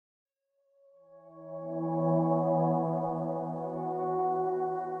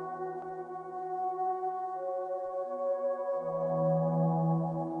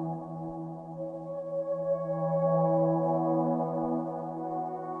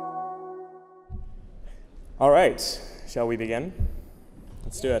All right, shall we begin?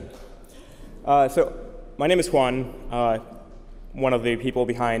 Let's do it. So my name is Juan, one of the people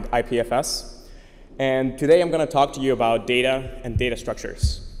behind IPFS. And today I'm going to talk to you about data and data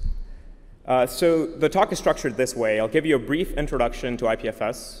structures. So the talk is structured this way. I'll give you a brief introduction to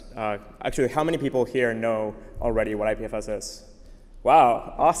IPFS. Actually, how many people here know already what IPFS is?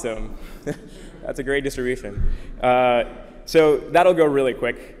 Wow, awesome. That's a great distribution. So that'll go really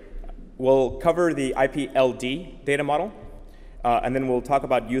quick. We'll cover the IPLD data model, and then we'll talk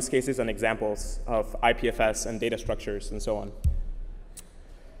about use cases and examples of IPFS and data structures and so on.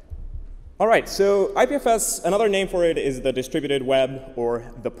 All right, so IPFS, another name for it is the distributed web,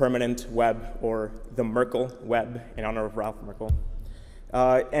 or the permanent web, or the Merkle web, in honor of Ralph Merkle.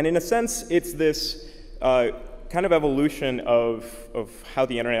 And in a sense, it's this kind of evolution of how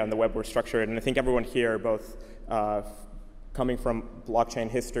the internet and the web were structured. And I think everyone here, both coming from blockchain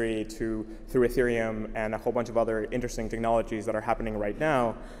history through Ethereum and a whole bunch of other interesting technologies that are happening right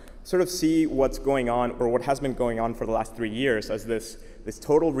now, sort of see what's going on, or what has been going on for the last 3 years, as this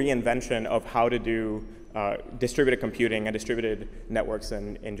total reinvention of how to do distributed computing and distributed networks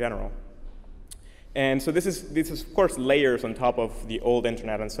in general. And so this is, of course, layers on top of the old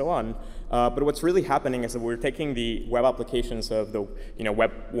internet and so on. But what's really happening is that we're taking the web applications of the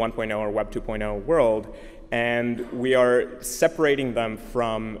Web 1.0 or Web 2.0 world, and we are separating them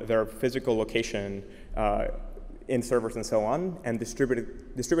from their physical location in servers and so on, and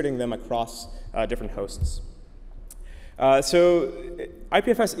distributing them across different hosts. So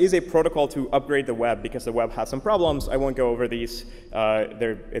IPFS is a protocol to upgrade the web because the web has some problems. I won't go over these. I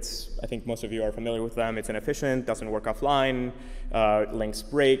think most of you are familiar with them. It's inefficient, doesn't work offline, links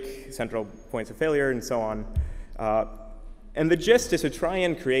break, central points of failure, and so on. And the gist is to try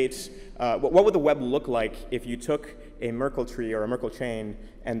and create, what would the web look like if you took a Merkle tree or a Merkle chain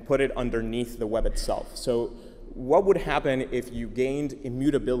and put it underneath the web itself? So what would happen if you gained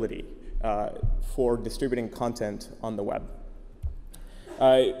immutability for distributing content on the web?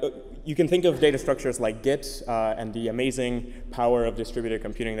 You can think of data structures like Git and the amazing power of distributed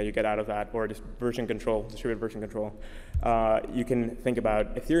computing that you get out of that, or version control, distributed version control. You can think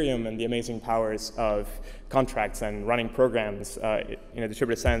about Ethereum and the amazing powers of contracts and running programs in a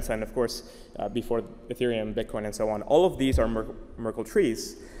distributed sense, and of course, before Ethereum, Bitcoin, and so on. All of these are Merkle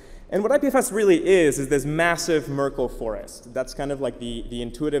trees. And what IPFS really is this massive Merkle forest. That's kind of like the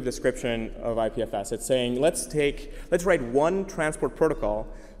intuitive description of IPFS. It's saying, let's write one transport protocol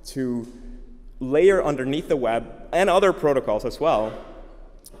to layer underneath the web, and other protocols as well,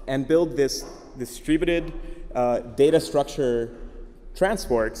 and build this distributed data structure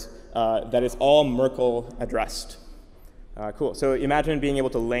transport that is all Merkle addressed. Cool. So imagine being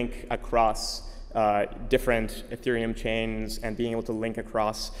able to link across different Ethereum chains, and being able to link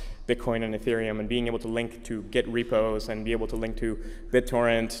across Bitcoin and Ethereum, and being able to link to Git repos, and be able to link to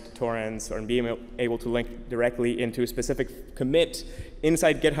BitTorrent, torrents, or being able to link directly into a specific commit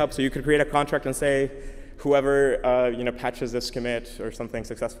inside GitHub. So you could create a contract and say, whoever patches this commit or something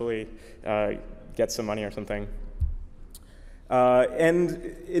successfully gets some money or something.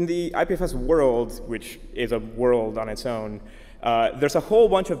 And in the IPFS world, which is a world on its own, there's a whole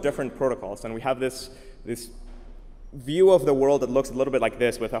bunch of different protocols, and we have this view of the world that looks a little bit like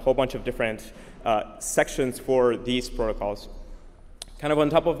this, with a whole bunch of different sections for these protocols. Kind of on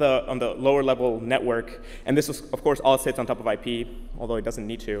top of on the lower level network, and this is, of course, all sits on top of IP, although it doesn't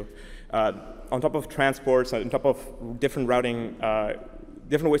need to. On top of transports, on top of different routing,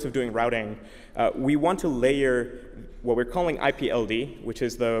 different ways of doing routing, we want to layer what we're calling IPLD, which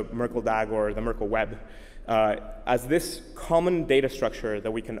is the Merkle DAG or the Merkle web, as this common data structure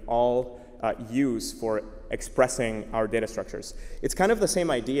that we can all use for expressing our data structures. It's kind of the same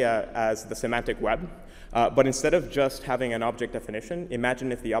idea as the semantic web, but instead of just having an object definition,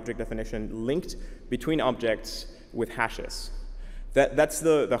 imagine if the object definition linked between objects with hashes. That's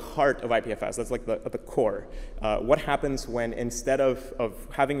the heart of IPFS. That's like the core. What happens when, instead of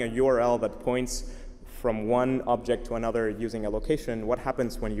having a URL that points from one object to another using a location, what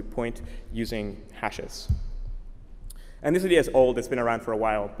happens when you point using hashes? And this idea is old. It's been around for a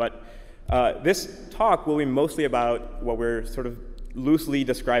while. But this talk will be mostly about what we're sort of loosely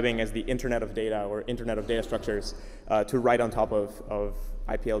describing as the Internet of Data, or Internet of Data Structures, to write on top of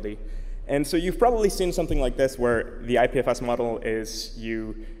IPLD. And so you've probably seen something like this, where the IPFS model is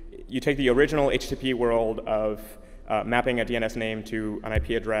you take the original HTTP world of mapping a DNS name to an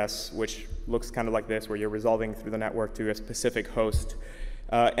IP address, which looks kind of like this, where you're resolving through the network to a specific host.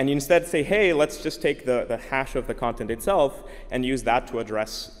 And you instead say, hey, let's just take the hash of the content itself and use that to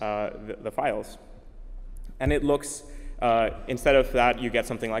address the files. And it looks Instead of that, you get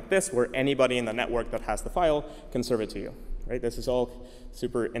something like this, where anybody in the network that has the file can serve it to you. Right? This is all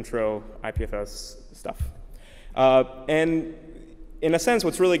super intro IPFS stuff. And in a sense,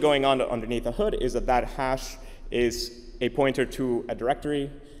 what's really going on underneath the hood is that that hash is a pointer to a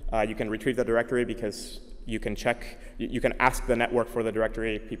directory. You can retrieve the directory because you can check, you can ask the network for the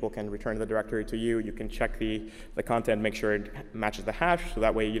directory. People can return the directory to you. You can check the content, make sure it matches the hash, so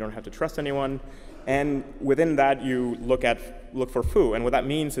that way you don't have to trust anyone. And within that, you look for foo. And what that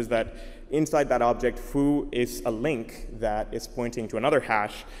means is that inside that object, foo is a link that is pointing to another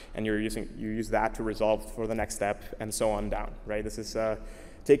hash, and you use that to resolve for the next step, and so on down. Right? This is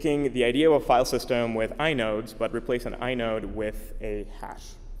taking the idea of a file system with inodes, but replace an inode with a hash.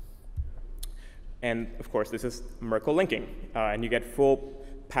 And of course, this is Merkle linking, and you get full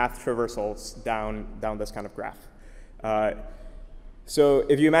path traversals down this kind of graph. So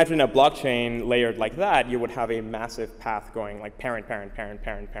if you imagine a blockchain layered like that, you would have a massive path going like parent, parent, parent,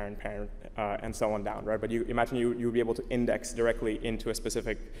 parent, parent, parent, and so on down, right? But you imagine you would be able to index directly into a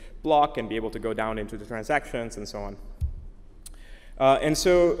specific block and be able to go down into the transactions and so on. And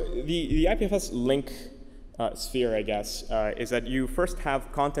so the IPFS link sphere, I guess, is that you first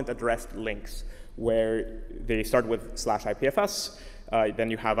have content-addressed links where they start with /IPFS. Then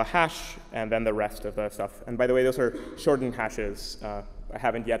you have a hash, and then the rest of the stuff. And by the way, those are shortened hashes. I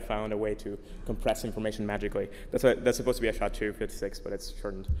haven't yet found a way to compress information magically. That's supposed to be a SHA-256, but it's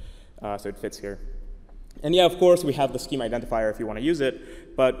shortened, so it fits here. And yeah, of course, we have the scheme identifier if you want to use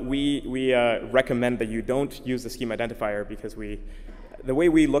it, but we recommend that you don't use the scheme identifier because the way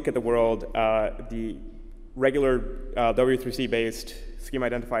we look at the world, the regular W3C-based scheme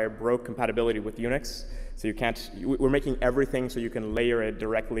identifier broke compatibility with Unix. So you can't, we're making everything so you can layer it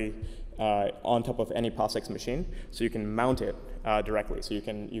directly on top of any POSIX machine, so you can mount it directly. So you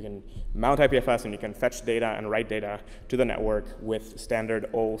can mount IPFS and you can fetch data and write data to the network with standard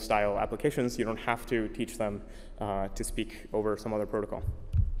OL-style applications. You don't have to teach them to speak over some other protocol.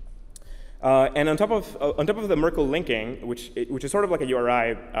 And on top of the Merkle linking, which is sort of like a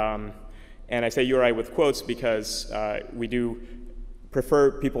URI, and I say URI with quotes because we do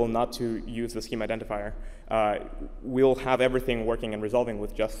prefer people not to use the scheme identifier. We'll have everything working and resolving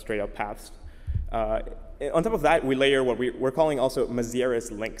with just straight up paths. On top of that, we layer what we're calling also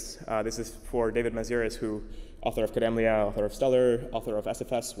Mazieres links. This is for David Mazieres, who author of Kademlia, author of Stellar, author of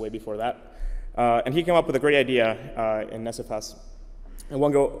SFS way before that. And he came up with a great idea in SFS. I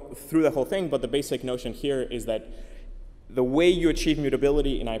won't go through the whole thing, but the basic notion here is that the way you achieve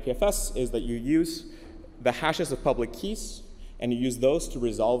mutability in IPFS is that you use the hashes of public keys, and you use those to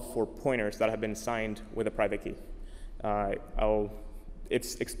resolve for pointers that have been signed with a private key.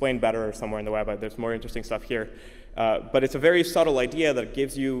 It's explained better somewhere in the web. There's more interesting stuff here. But it's a very subtle idea that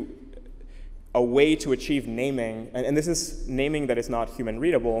gives you a way to achieve naming. And this is naming that is not human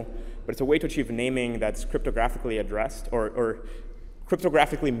readable, but it's a way to achieve naming that's cryptographically addressed or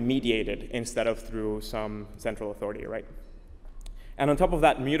cryptographically mediated instead of through some central authority, right? And on top of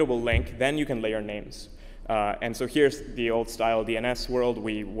that mutable link, then you can layer names. And so here's the old style DNS world.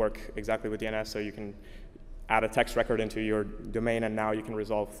 We work exactly with DNS, so you can add a text record into your domain, and now you can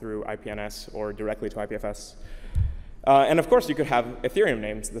resolve through IPNS or directly to IPFS. And of course, you could have Ethereum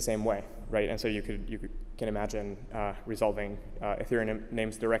names the same way, right? And so you can imagine resolving Ethereum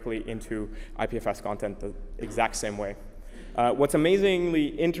names directly into IPFS content the exact same way. What's amazingly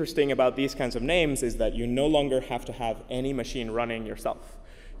interesting about these kinds of names is that you no longer have to have any machine running yourself.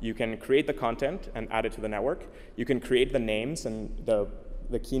 You can create the content and add it to the network. You can create the names and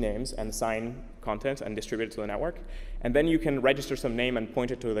the key names and sign content and distribute it to the network. And then you can register some name and point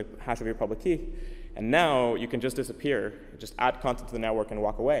it to the hash of your public key. And now you can just disappear, just add content to the network and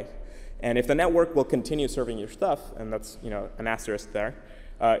walk away. And if the network will continue serving your stuff, and that's an asterisk there,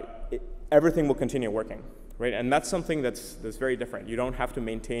 everything will continue working, right? And that's something that's very different. You don't have to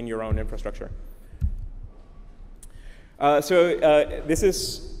maintain your own infrastructure. This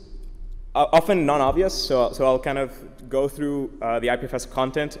is often non-obvious, so I'll kind of go through the IPFS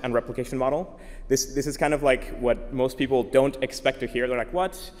content and replication model. This is kind of like what most people don't expect to hear. They're like,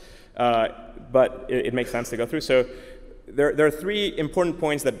 what? But it makes sense to go through. So there are three important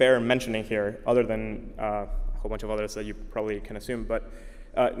points that bear mentioning here, other than a whole bunch of others that you probably can assume. But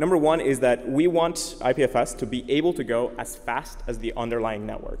number one is that we want IPFS to be able to go as fast as the underlying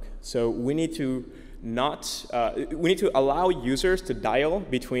network. So we need to allow users to dial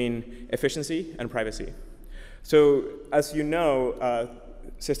between efficiency and privacy. So as you know,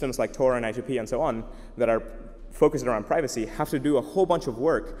 systems like Tor and I2P and so on that are focused around privacy have to do a whole bunch of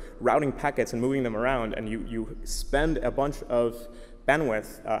work routing packets and moving them around, and you spend a bunch of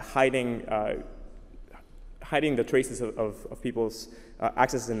bandwidth hiding hiding the traces of people's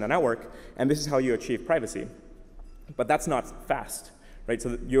accesses in the network, and this is how you achieve privacy. But that's not fast, right?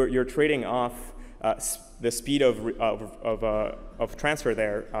 So you're trading off the speed of transfer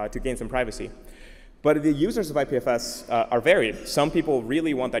there to gain some privacy. But the users of IPFS are varied. Some people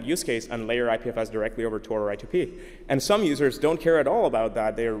really want that use case and layer IPFS directly over Tor or I2P. And some users don't care at all about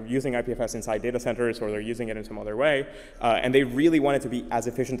that. They're using IPFS inside data centers, or they're using it in some other way. And they really want it to be as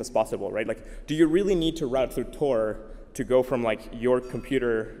efficient as possible, right? Like, do you really need to route through Tor to go from like your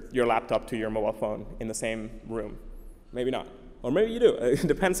computer, your laptop, to your mobile phone in the same room? Maybe not. Or maybe you do. It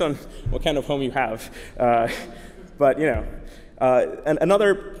depends on what kind of home you have. But you know. And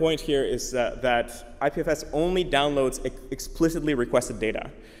another point here is that IPFS only downloads explicitly requested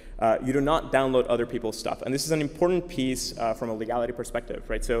data. You do not download other people's stuff. And this is an important piece from a legality perspective,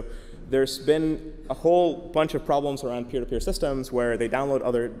 right? So there's been a whole bunch of problems around peer-to-peer systems where they download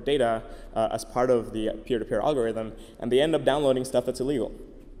other data as part of the peer-to-peer algorithm, and they end up downloading stuff that's illegal.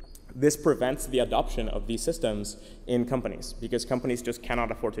 This prevents the adoption of these systems in companies, because companies just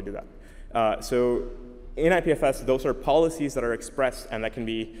cannot afford to do that. So in IPFS, those are policies that are expressed and that can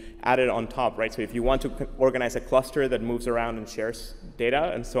be added on top, right? So if you want to organize a cluster that moves around and shares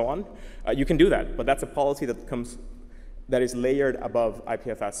data and so on, you can do that. But that's a policy that is layered above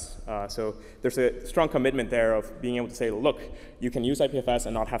IPFS. So there's a strong commitment there of being able to say, look, you can use IPFS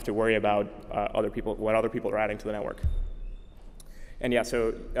and not have to worry about what other people are adding to the network. And yeah,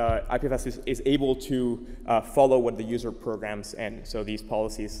 so IPFS is able to follow what the user programs in. So these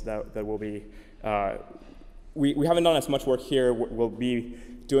policies that will be, we haven't done as much work here. We'll be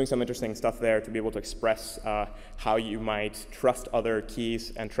doing some interesting stuff there to be able to express how you might trust other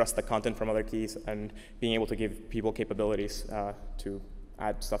keys and trust the content from other keys, and being able to give people capabilities to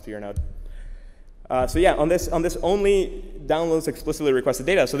add stuff to your node. So yeah, on this only downloads explicitly requested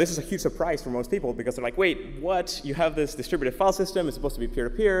data. So this is a huge surprise for most people, because they're like, wait, what? You have this distributed file system. It's supposed to be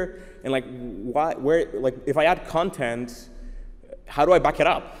peer-to-peer. And like, if I add content, how do I back it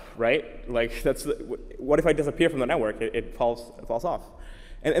up, right? Like, what if I disappear from the network? It falls off.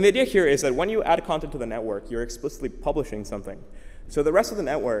 And the idea here is that when you add content to the network, you're explicitly publishing something. So the rest of the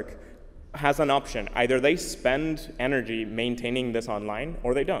network has an option. Either they spend energy maintaining this online,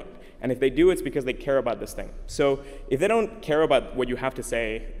 or they don't. And if they do, it's because they care about this thing. So if they don't care about what you have to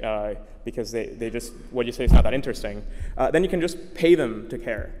say, because what you say is not that interesting, then you can just pay them to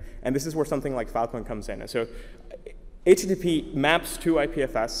care. And this is where something like Filecoin comes in. And so HTTP maps to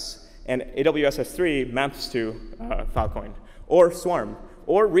IPFS, and AWS S3 maps to Filecoin, or Swarm,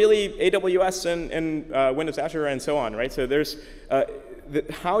 or really AWS and Windows Azure and so on, right? So there's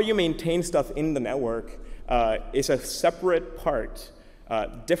how you maintain stuff in the network is a separate part,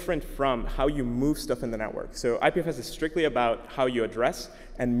 different from how you move stuff in the network. So IPFS is strictly about how you address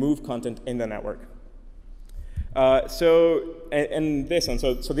and move content in the network. So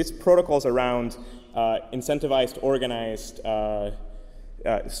these protocols around incentivized, organized,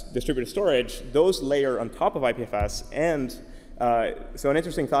 distributed storage, those layer on top of IPFS. And so an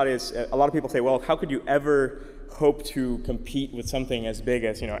interesting thought is, a lot of people say, well, how could you ever hope to compete with something as big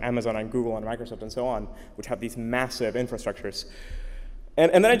as Amazon and Google and Microsoft and so on, which have these massive infrastructures?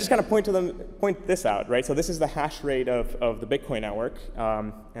 And then I just kind of point this out, right? So this is the hash rate of the Bitcoin network,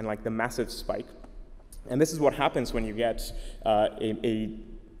 and like the massive spike. And this is what happens when you get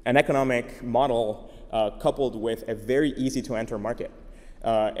an economic model coupled with a very easy to enter market.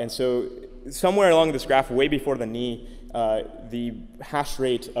 And so somewhere along this graph, way before the knee, the hash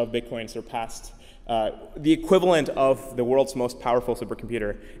rate of Bitcoin surpassed the equivalent of the world's most powerful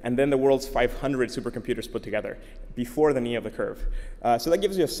supercomputer, and then the world's 500 supercomputers put together, before the knee of the curve. So that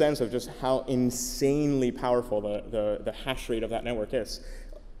gives you a sense of just how insanely powerful the hash rate of that network is.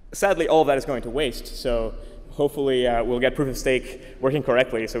 Sadly, all of that is going to waste, so hopefully we'll get proof of stake working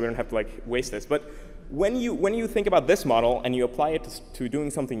correctly, so we don't have to like waste this. But when you think about this model and you apply it to doing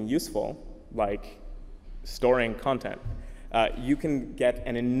something useful, like storing content, you can get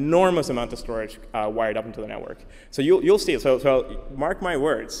an enormous amount of storage wired up into the network. So you'll see it. So mark my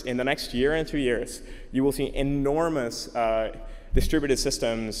words, in the next year and 2 years, you will see enormous distributed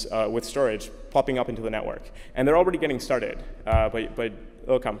systems with storage popping up into the network. And they're already getting started, but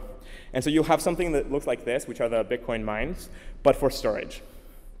it'll come. And so you'll have something that looks like this, which are the Bitcoin mines, but for storage.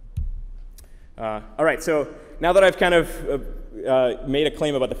 All right, so now that I've kind of made a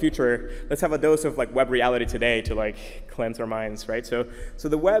claim about the future, let's have a dose of like web reality today to like cleanse our minds, right? So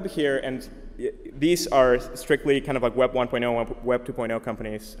the web here, and these are strictly kind of like Web 1.0, Web 2.0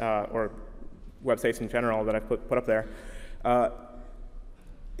 companies, or websites in general that I've put up there.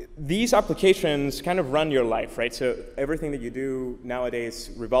 these applications kind of run your life, right? So everything that you do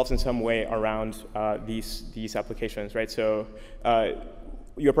nowadays revolves in some way around these applications, right? So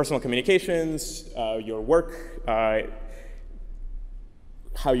your personal communications, your work,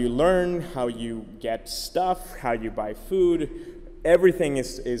 how you learn, how you get stuff, how you buy food, everything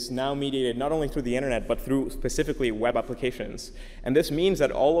is now mediated not only through the internet, but through specifically web applications. And this means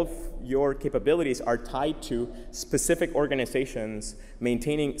that all of your capabilities are tied to specific organizations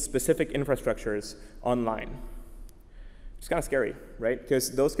maintaining specific infrastructures online. It's kind of scary, right? Because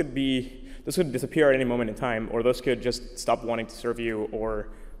those could disappear at any moment in time, or those could just stop wanting to serve you, or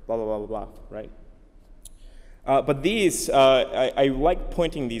blah, blah, blah, blah, blah, right? But these, I like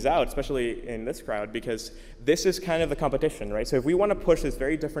pointing these out, especially in this crowd, because this is kind of the competition, right? So if we want to push this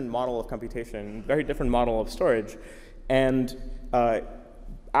very different model of computation, very different model of storage, and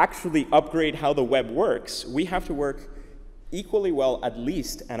actually upgrade how the web works, we have to work equally well, at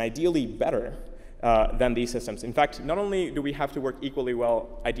least, and ideally better than these systems. In fact, not only do we have to work equally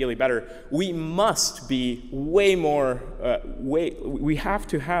well, ideally better, we must be way more, we have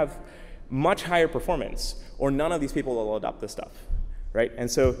to have much higher performance, or none of these people will adopt this stuff, right? And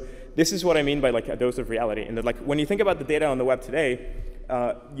so this is what I mean by like a dose of reality. And that, like, when you think about the data on the web today,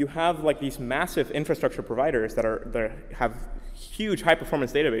 you have like these massive infrastructure providers that have huge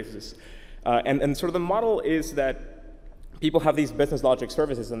high-performance databases, and sort of the model is that people have these business logic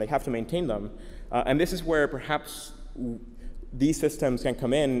services and they have to maintain them, and this is where perhaps these systems can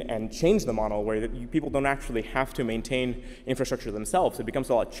come in and change the model, where people don't actually have to maintain infrastructure themselves. It becomes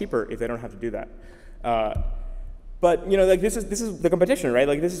a lot cheaper if they don't have to do that. But you know, like this is the competition, right?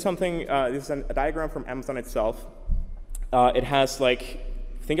 Like this is something. This is a diagram from Amazon itself. It has like,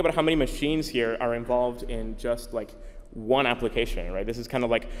 think about how many machines here are involved in just like one application, right? This is kind of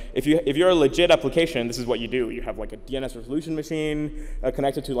like, if you're a legit application, this is what you do. You have like a DNS resolution machine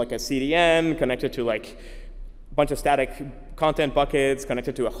connected to like a CDN, connected to like a bunch of static content buckets,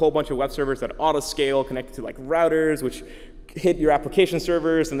 connected to a whole bunch of web servers that auto-scale, connected to like routers, which hit your application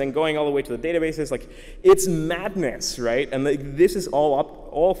servers, and then going all the way to the databases. Like, it's madness, right? And like, this is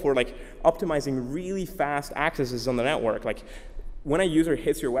all for like optimizing really fast accesses on the network. Like, when a user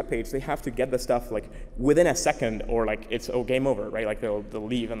hits your web page, they have to get the stuff like within a second, or like it's game over, right? Like they'll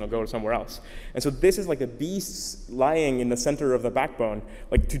leave and they'll go somewhere else. And so this is like the beasts lying in the center of the backbone,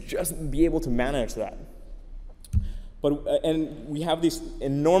 like to just be able to manage that. But and we have this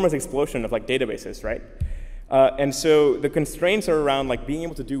enormous explosion of like databases, right? And so the constraints are around like being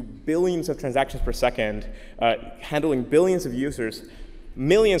able to do billions of transactions per second, handling billions of users,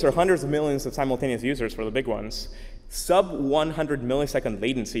 millions or hundreds of millions of simultaneous users for the big ones, sub 100 millisecond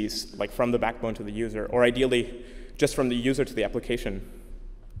latencies, like from the backbone to the user, or ideally just from the user to the application.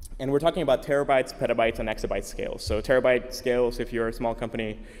 And we're talking about terabytes, petabytes, and exabyte scales. So terabyte scales if you're a small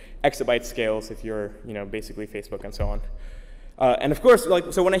company, exabyte scales if you're, you know, basically Facebook and so on. And of course,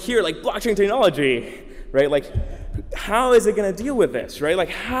 like, so when I hear like blockchain technology, right, like, how is it going to deal with this, right? Like,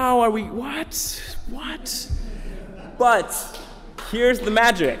 how are we, what? But here's the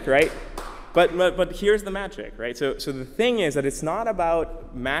magic, right? But here's the magic, right? So the thing is that it's not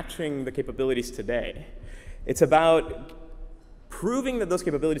about matching the capabilities today. It's about proving that those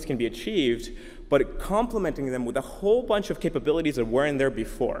capabilities can be achieved, but complementing them with a whole bunch of capabilities that weren't there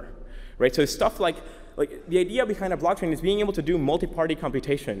before, right? So stuff like the idea behind a blockchain is being able to do multi-party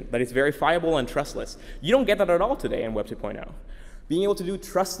computation that is verifiable and trustless. You don't get that at all today in Web 2.0. Being able to do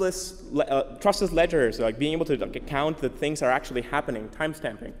trustless ledgers, like being able to like account that things are actually happening,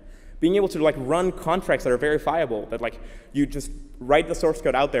 timestamping. Being able to like run contracts that are verifiable, that like you just write the source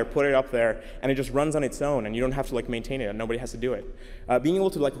code out there, put it up there, and it just runs on its own, and you don't have to like maintain it, and nobody has to do it. Being able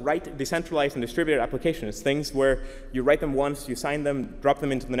to like write decentralized and distributed applications, things where you write them once, you sign them, drop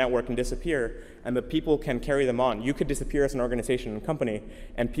them into the network, and disappear, and the people can carry them on. You could disappear as an organization and company,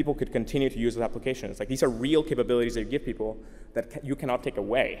 and people could continue to use those applications. Like, these are real capabilities that you give people that you cannot take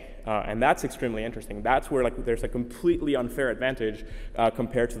away, and that's extremely interesting. That's where like there's a completely unfair advantage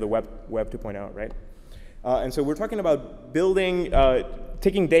compared to the Web 2.0, right? And so we're talking about building,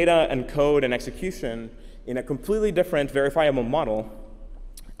 taking data and code and execution in a completely different verifiable model.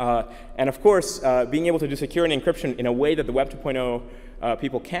 And of course, being able to do security and encryption in a way that the Web 2.0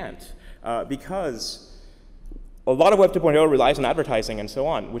 people can't. Because a lot of Web 2.0 relies on advertising and so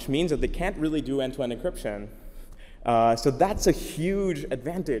on, which means that they can't really do end-to-end encryption. So that's a huge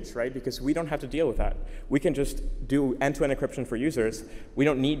advantage, right? Because we don't have to deal with that. We can just do end-to-end encryption for users. We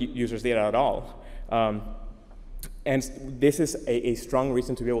don't need users' data at all. And this is a strong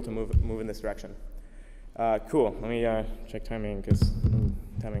reason to be able to move in this direction. Cool. Let me check timing, because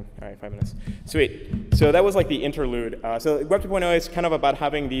timing. All right, 5 minutes. Sweet. So that was like the interlude. So Web 2.0 is kind of about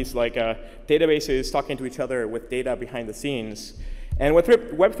having these like databases talking to each other with data behind the scenes. And Web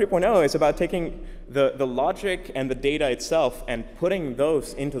 3.0 is about taking the logic and the data itself and putting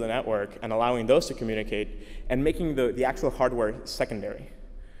those into the network and allowing those to communicate and making the actual hardware secondary.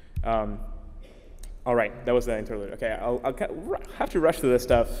 All right, that was the interlude. OK, I'll have to rush through this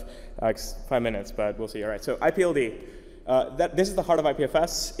stuff, 5 minutes, but we'll see. All right, so IPLD. This is the heart of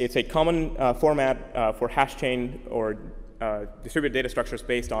IPFS. It's a common format for hash chain or distributed data structures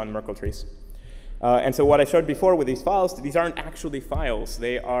based on Merkle trees. And so what I showed before with these files, these aren't actually files.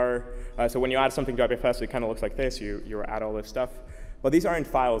 They are, so when you add something to IPFS, it kind of looks like this. You add all this stuff. But these aren't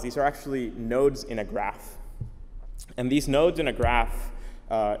files. These are actually nodes in a graph. And these nodes in a graph,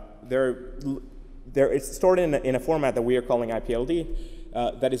 it's stored in a format that we are calling IPLD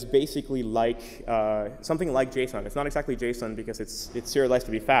that is basically like something like JSON. It's not exactly JSON because it's serialized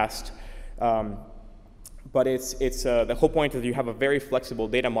to be fast. But the whole point is you have a very flexible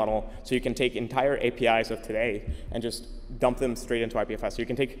data model, so you can take entire APIs of today and just dump them straight into IPFS. So you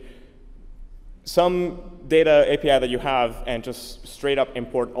can take some data API that you have and just straight up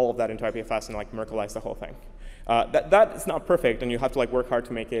import all of that into IPFS and like Merkleize the whole thing. That is not perfect, and you have to like work hard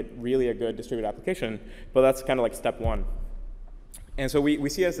to make it really a good distributed application, but that's kind of like step one. And so we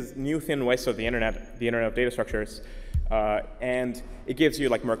see this as new thin waste of the internet of data structures. And it gives you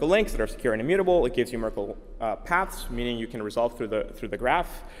like Merkle links that are secure and immutable. It gives you Merkle paths, meaning you can resolve through the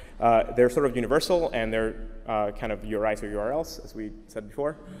graph. They're sort of universal, and they're kind of URIs or URLs, as we said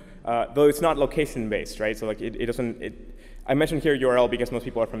before. Though it's not location-based, right? So like it doesn't. I mentioned here URL because most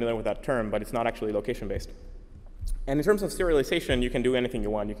people are familiar with that term, but it's not actually location-based. And in terms of serialization, you can do anything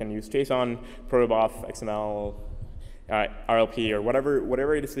you want. You can use JSON, protobuf, XML, RLP, or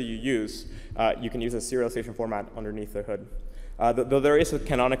whatever it is that you use. You can use a serialization format underneath the hood. Though there is a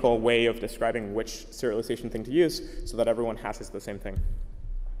canonical way of describing which serialization thing to use so that everyone hashes the same thing.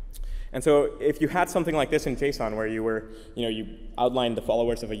 And so if you had something like this in JSON where you outlined the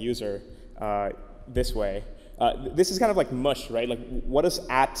followers of a user this way, this is kind of like mush, right? Like, what does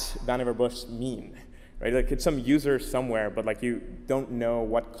 @Vannevar-Bush mean? Right? Like it's some user somewhere, but like you don't know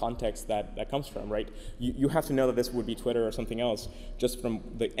what context that comes from, right? You have to know that this would be Twitter or something else just from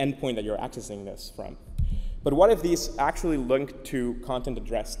the endpoint that you're accessing this from. But what if these actually link to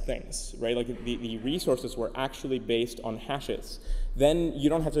content-addressed things, right? Like the resources were actually based on hashes. Then you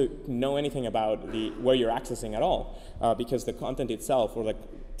don't have to know anything about where you're accessing at all, because the content itself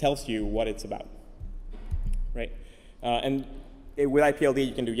tells you what it's about, right? With IPLD,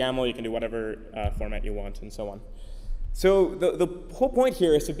 you can do YAML, you can do whatever format you want, and so on. So the whole point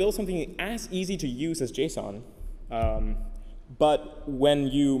here is to build something as easy to use as JSON, but when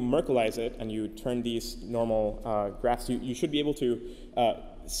you Merkleize it and you turn these normal graphs, you should be able to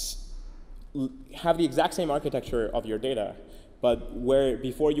have the exact same architecture of your data, but where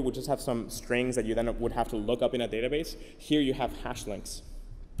before you would just have some strings that you then would have to look up in a database, here you have hash links.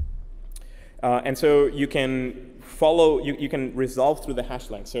 And so you can you can resolve through the hash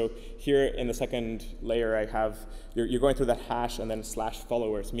length. So here in the second layer, I have, you're going through that hash and then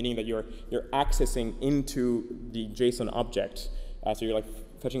 /followers, meaning that you're accessing into the JSON object. So you're like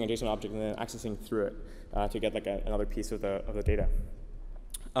fetching a JSON object and then accessing through it to get like another piece of the data.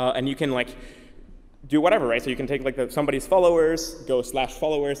 And you can like do whatever, right? So you can take like somebody's followers, go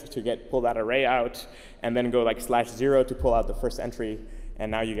 /followers to pull that array out, and then go like /0 to pull out the first entry. And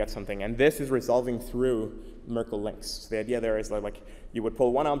now you get something. And this is resolving through Merkle links. So the idea there is like you would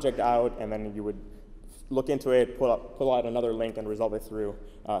pull one object out, and then you would look into it, pull out another link, and resolve it through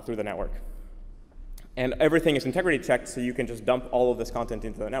the network. And everything is integrity checked, so you can just dump all of this content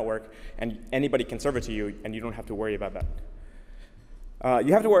into the network, and anybody can serve it to you, and you don't have to worry about that.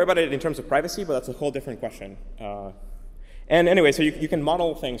 You have to worry about it in terms of privacy, but that's a whole different question. And anyway, so you can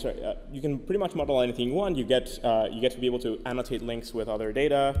model things. Right? You can pretty much model anything you want. You get to be able to annotate links with other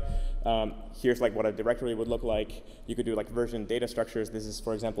data. Here's like what a directory would look like. You could do like version data structures. This is,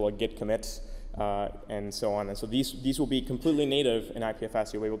 for example, a git commit, and so on. And so these will be completely native in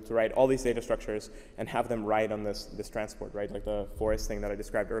IPFS. You'll be able to write all these data structures and have them ride on this transport, right? Like the forest thing that I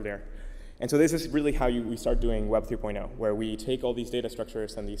described earlier. And so this is really how we start doing Web 3.0, where we take all these data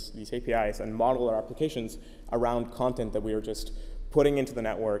structures and these APIs and model our applications around content that we are just putting into the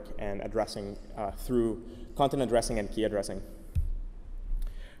network and addressing through content addressing and key addressing.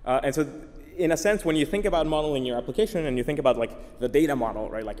 And so in a sense, when you think about modeling your application and you think about like the data model,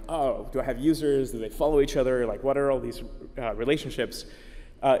 right? Like, oh, do I have users? Do they follow each other? Like, what are all these relationships?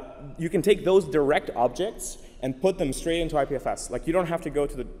 you can take those direct objects and put them straight into IPFS. Like, you don't have to go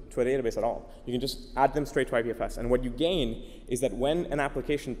to a database at all. You can just add them straight to IPFS. And what you gain is that when an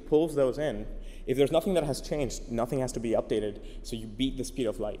application pulls those in, if there's nothing that has changed, nothing has to be updated, so you beat the speed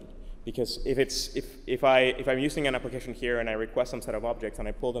of light. Because if I'm using an application here and I request some set of objects and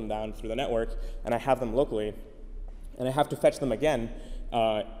I pull them down through the network and I have them locally and I have to fetch them again,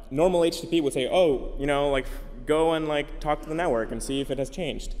 normal HTTP would say, oh, like, go and like talk to the network and see if it has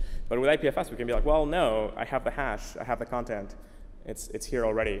changed. But with IPFS, we can be like, well, no, I have the hash, I have the content. It's here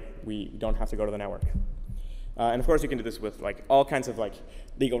already. We don't have to go to the network. And of course, you can do this with like all kinds of like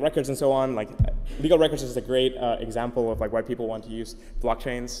legal records and so on. Like, legal records is a great example of like why people want to use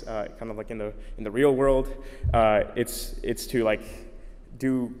blockchains, kind of like in the real world. It's to like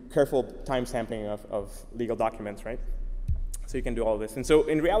do careful time sampling of legal documents, right? So you can do all this. And so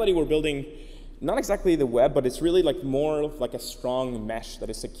in reality, we're building not exactly the web, but it's really like more of like a strong mesh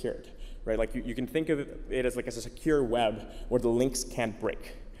that is secured, right? Like you can think of it as like as a secure web where the links can't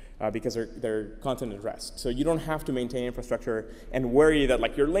break because they're content at rest. So you don't have to maintain infrastructure and worry that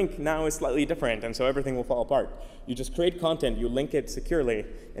like your link now is slightly different and so everything will fall apart. You just create content, you link it securely,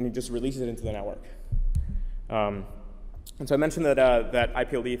 and you just release it into the network. And so I mentioned that that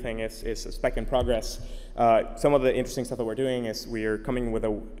IPLD thing is a spec in progress. Some of the interesting stuff that we're doing is we're coming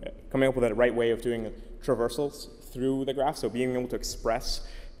up with a right way of doing traversals through the graph. So being able to express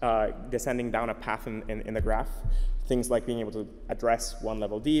descending down a path in the graph. Things like being able to address one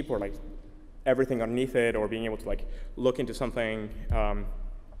level deep, or like everything underneath it, or being able to like look into something.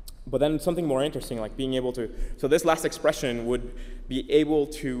 But then something more interesting, like being able to, so this last expression would be able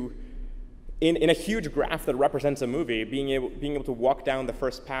to, in a huge graph that represents a movie, being able to walk down the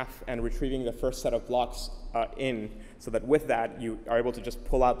first path and retrieving the first set of blocks so that with that you are able to just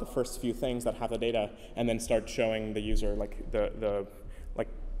pull out the first few things that have the data and then start showing the user like the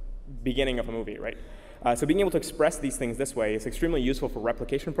beginning of a movie, right? So being able to express these things this way is extremely useful for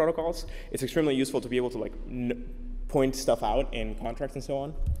replication protocols. It's extremely useful to be able to like point stuff out in contracts and so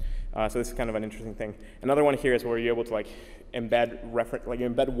on. So this is kind of an interesting thing. Another one here is where you're able to like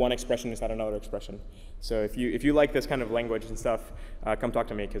embed one expression inside another expression. So if you like this kind of language and stuff, come talk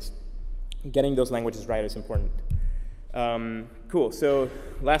to me, because getting those languages right is important. Cool. So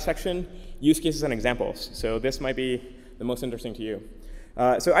last section, use cases and examples. So this might be the most interesting to you.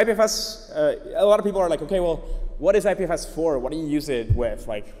 So IPFS, a lot of people are like, okay, well, what is IPFS for? What do you use it with?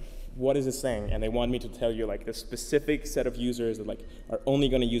 Like, what is this thing? And they want me to tell you like the specific set of users that like are only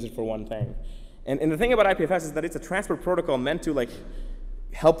going to use it for one thing. And the thing about IPFS is that it's a transport protocol meant to like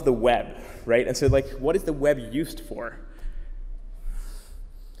help the web, right? And so like, what is the web used for?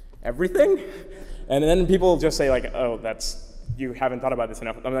 Everything? And then people just say like, oh, you haven't thought about this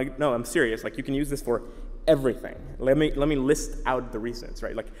enough. I'm like, no, I'm serious. Like, you can use this for everything. Let me list out the reasons,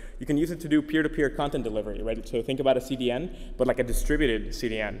 right? Like, you can use it to do peer-to-peer content delivery, right? So think about a CDN, but like a distributed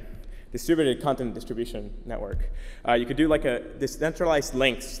CDN, distributed content distribution network. You could do like a decentralized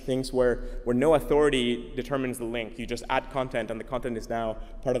links, things where no authority determines the link. You just add content, and the content is now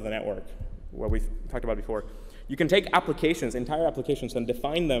part of the network, what we've talked about before. You can take applications, entire applications, and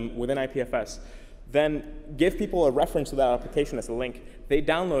define them within IPFS. Then give people a reference to that application as a link. They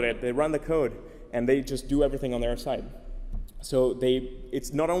download it, they run the code, and they just do everything on their side. So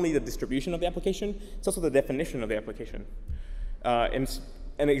it's not only the distribution of the application, it's also the definition of the application. And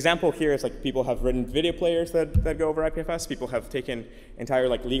an example here is like people have written video players that go over IPFS. People have taken entire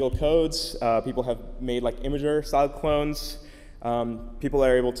like legal codes. People have made like imager style clones. People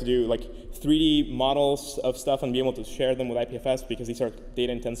are able to do like 3D models of stuff and be able to share them with IPFS because these are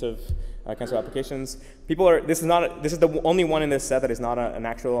data-intensive kinds of applications. This is the only one in this set that is not an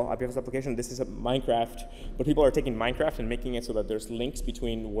actual IPFS application. This is a Minecraft, but people are taking Minecraft and making it so that there's links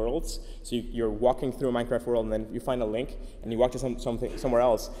between worlds. So you're walking through a Minecraft world and then you find a link and you walk to something somewhere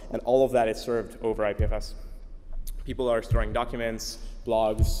else, and all of that is served over IPFS. People are storing documents,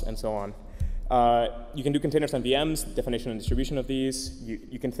 blogs, and so on. You can do containers on VMs, definition and distribution of these.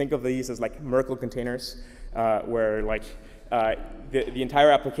 You can think of these as like Merkle containers, where like the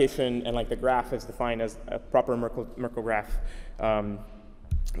entire application and like the graph is defined as a proper Merkle graph,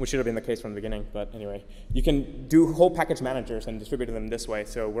 which should have been the case from the beginning. But anyway, you can do whole package managers and distribute them this way.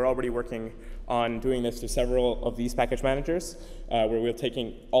 So we're already working on doing this to several of these package managers, where we're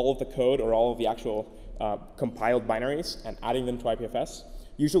taking all of the code or all of the actual compiled binaries and adding them to IPFS.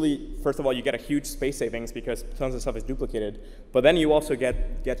 Usually, first of all, you get a huge space savings because tons of stuff is duplicated. But then you also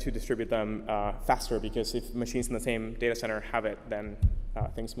get to distribute them faster, because if machines in the same data center have it, then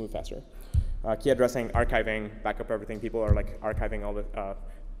things move faster. Key addressing, archiving, backup everything. People are like archiving all the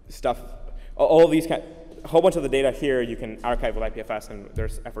stuff. All of these a whole bunch of the data here you can archive with IPFS, and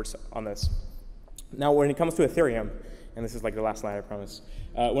there's efforts on this. Now, when it comes to Ethereum, and this is like the last slide, I promise.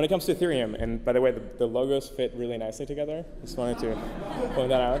 When it comes to Ethereum, and by the way, the logos fit really nicely together. Just wanted to point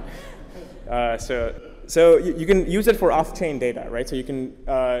that out. So you can use it for off-chain data, right? So you can,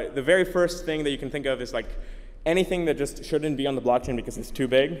 the very first thing that you can think of is like anything that just shouldn't be on the blockchain because it's too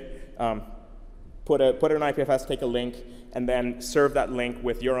big. Put it in IPFS, take a link, and then serve that link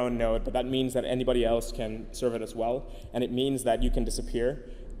with your own node. But that means that anybody else can serve it as well. And it means that you can disappear,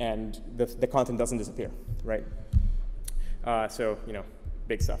 and the content doesn't disappear, right? So,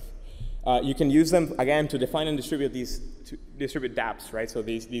 big stuff. You can use them, again, to define and distribute distribute dApps, right? So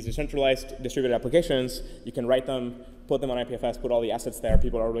these decentralized distributed applications, you can write them, put them on IPFS, put all the assets there.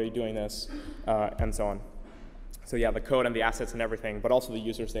 People are already doing this, and so on. So yeah, the code and the assets and everything, but also the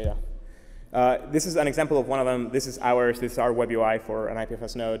user's data. This is an example of one of them. This is ours. This is our web UI for an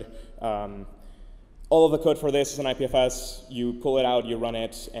IPFS node. All of the code for this is an IPFS. You pull it out, you run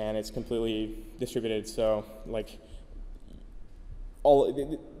it, and it's completely distributed. So like,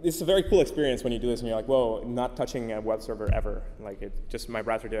 this is a very cool experience when you do this and you're like, whoa, not touching a web server ever. Like just my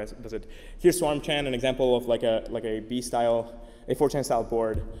browser does it. Here's SwarmChan, an example of like a B-style, a 4chan style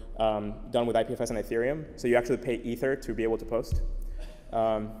board done with IPFS and Ethereum. So you actually pay Ether to be able to post.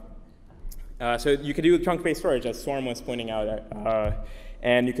 So you can do chunk-based storage, as Swarm was pointing out.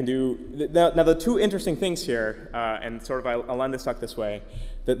 And you can do, now the two interesting things here, and sort of I'll end this talk this way.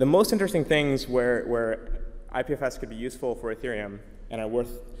 The most interesting things where IPFS could be useful for Ethereum and are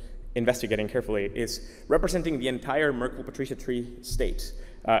worth investigating carefully is representing the entire Merkle-Patricia tree state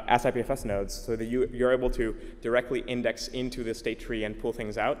as IPFS nodes, so that you're able to directly index into the state tree and pull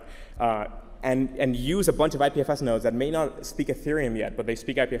things out, and use a bunch of IPFS nodes that may not speak Ethereum yet, but they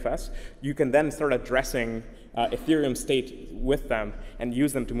speak IPFS. You can then start addressing Ethereum state with them and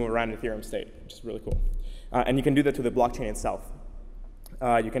use them to move around Ethereum state, which is really cool. And you can do that to the blockchain itself.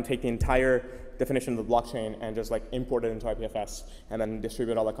 You can take the entire definition of the blockchain and just like import it into IPFS and then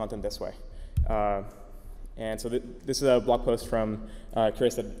distribute all the content this way. And so this is a blog post from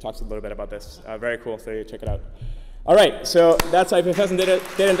Chris that talks a little bit about this. Very cool, so check it out. All right, so that's IPFS and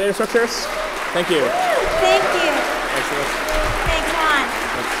data structures. Thank you. Thank you. Thanks, Thanks, Juan.